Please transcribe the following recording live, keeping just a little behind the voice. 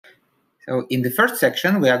So in the first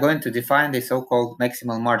section, we are going to define the so-called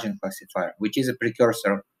maximal margin classifier, which is a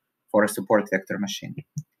precursor for a support vector machine.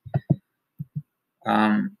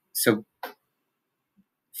 So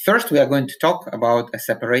first, we are going to talk about a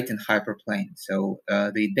separating hyperplane. So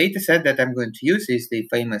the dataset that I'm going to use is the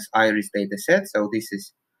famous iris dataset. So this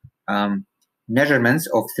is measurements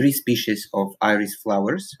of 3 species of iris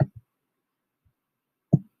flowers.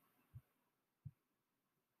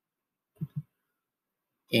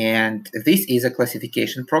 And this is a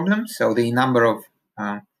classification problem. So the number of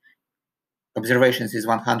observations is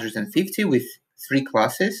 150 with 3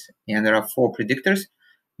 classes, and there are 4 predictors.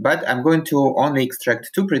 But I'm going to only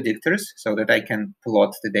extract 2 predictors so that I can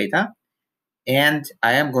plot the data. And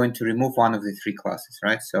I am going to remove one of the 3 classes,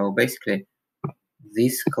 right? So basically,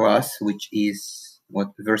 this class, which is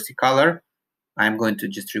what versicolor, I'm going to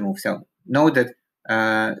just remove. So note that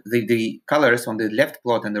the colors on the left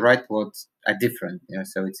plot and the right plot are different,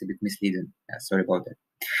 so it's a bit misleading. Sorry about that.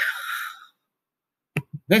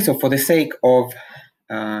 Okay, so for the sake of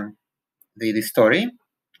the story,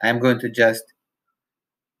 I'm going to just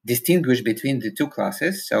distinguish between the 2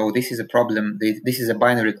 classes. So this is a problem. This is a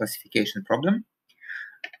binary classification problem.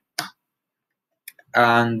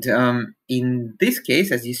 And in this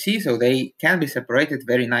case, as you see, so they can be separated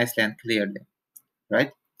very nicely and clearly,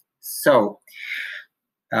 right? So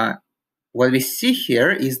what we see here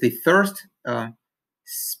is the first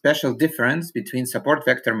special difference between support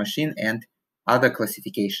vector machine and other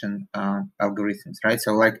classification algorithms, right?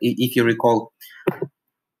 So like if you recall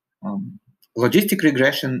logistic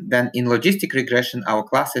regression, then in logistic regression, our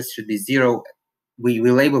classes should be 0. We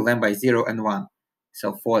label them by 0 and 1.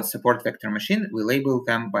 So for support vector machine, we label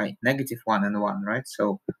them by -1 and 1, right?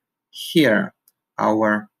 So here,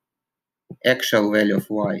 our actual value of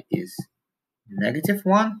y is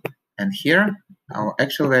 -1, and here, our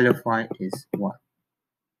actual value of y is 1.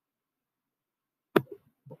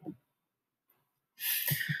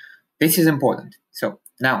 This is important. So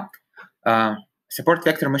now, support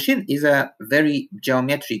vector machine is a very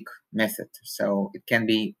geometric method, so it can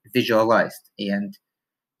be visualized, and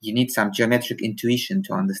you need some geometric intuition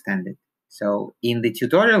to understand it. So in the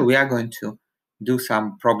tutorial, we are going to do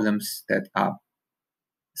some problems that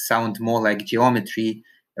sound more like geometry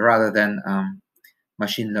rather than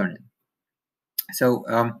machine learning. So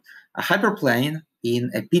a hyperplane in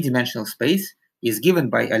a p-dimensional space is given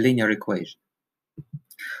by a linear equation.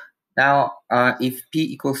 Now, if p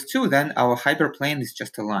equals 2, then our hyperplane is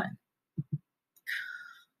just a line.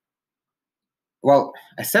 Well,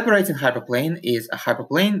 a separating hyperplane is a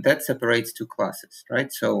hyperplane that separates 2 classes,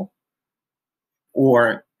 right? So,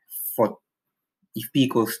 or if p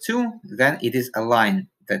equals 2, then it is a line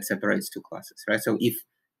that separates 2 classes, right? So if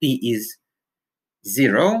p is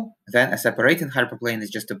 0, then a separating hyperplane is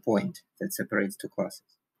just a point that separates 2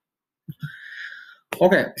 classes.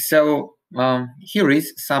 Okay, so here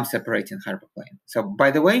is some separating hyperplane. So by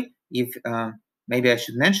the way, if maybe I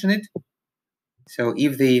should mention it. So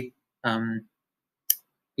if the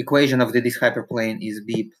equation of this hyperplane is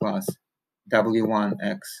b plus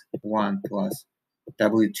w1x1 plus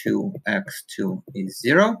w2x2 is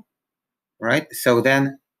 0, right? So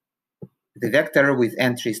then the vector with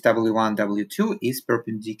entries w1, w2 is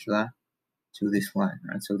perpendicular to this line,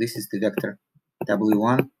 right? So this is the vector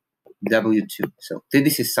w1, w2. So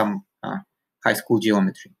this is some high school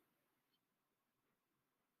geometry.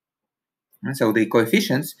 And so the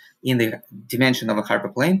coefficients in the dimension of a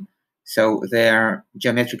hyperplane, so their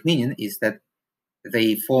geometric meaning is that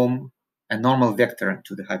they form a normal vector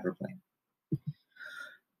to the hyperplane.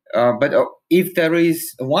 But if there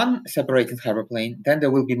is one separating hyperplane, then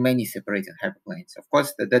there will be many separating hyperplanes. Of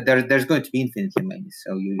course, there's going to be infinitely many.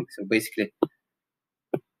 So basically,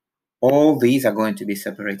 all these are going to be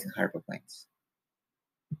separating hyperplanes.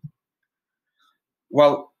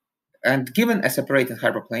 Well, and given a separating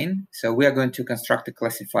hyperplane, so we are going to construct a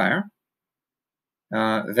classifier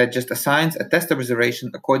that just assigns a test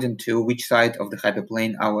observation according to which side of the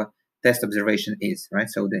hyperplane our test observation is, right?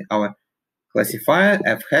 So our classifier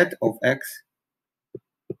f hat of x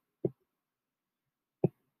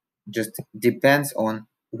just depends on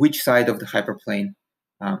which side of the hyperplane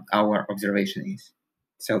our observation is.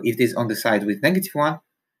 So if it is on the side with -1,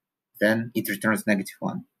 then it returns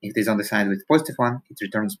 -1. If it is on the side with +1, it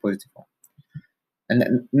returns +1.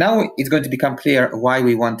 And now it's going to become clear why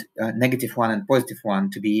we want -1 and +1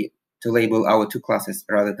 to label our 2 classes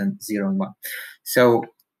rather than 0 and 1. So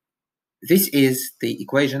this is the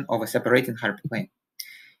equation of a separating hyperplane.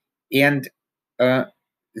 And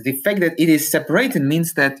the fact that it is separated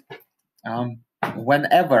means that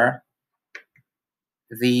whenever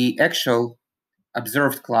the actual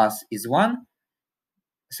observed class is 1,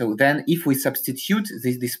 So then if we substitute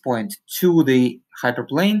this point to the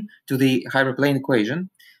hyperplane equation,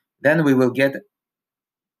 then we will get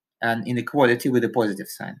an inequality with a positive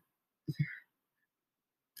sign.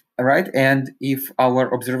 All right, and if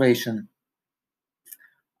our observation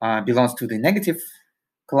belongs to the negative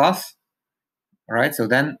class, all right, so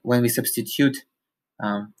then when we substitute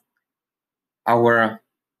our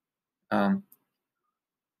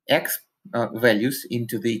x values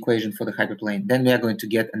into the equation for the hyperplane, then we are going to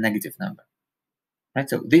get a negative number. Right,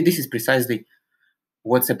 so this is precisely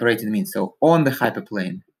what separated means. So on the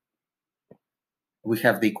hyperplane, we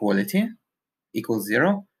have the equality equals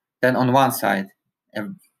 0. Then on one side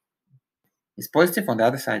is positive, on the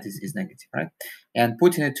other side is negative, right? And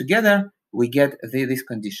putting it together, we get this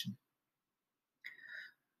condition.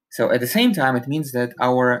 So at the same time, it means that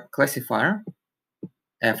our classifier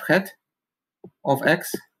f hat of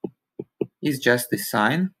x is just the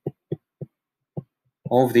sign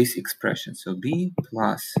of this expression. So b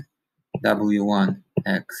plus w1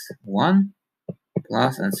 x1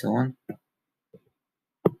 plus and so on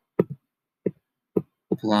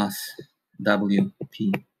plus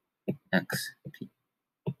wp xp.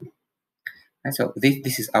 And so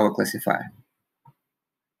this is our classifier.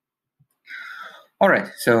 All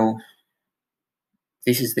right, so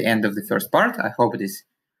this is the end of the first part. I hope it is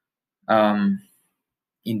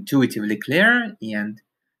intuitively clear and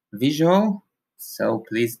visual. So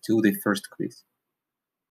please do the first quiz.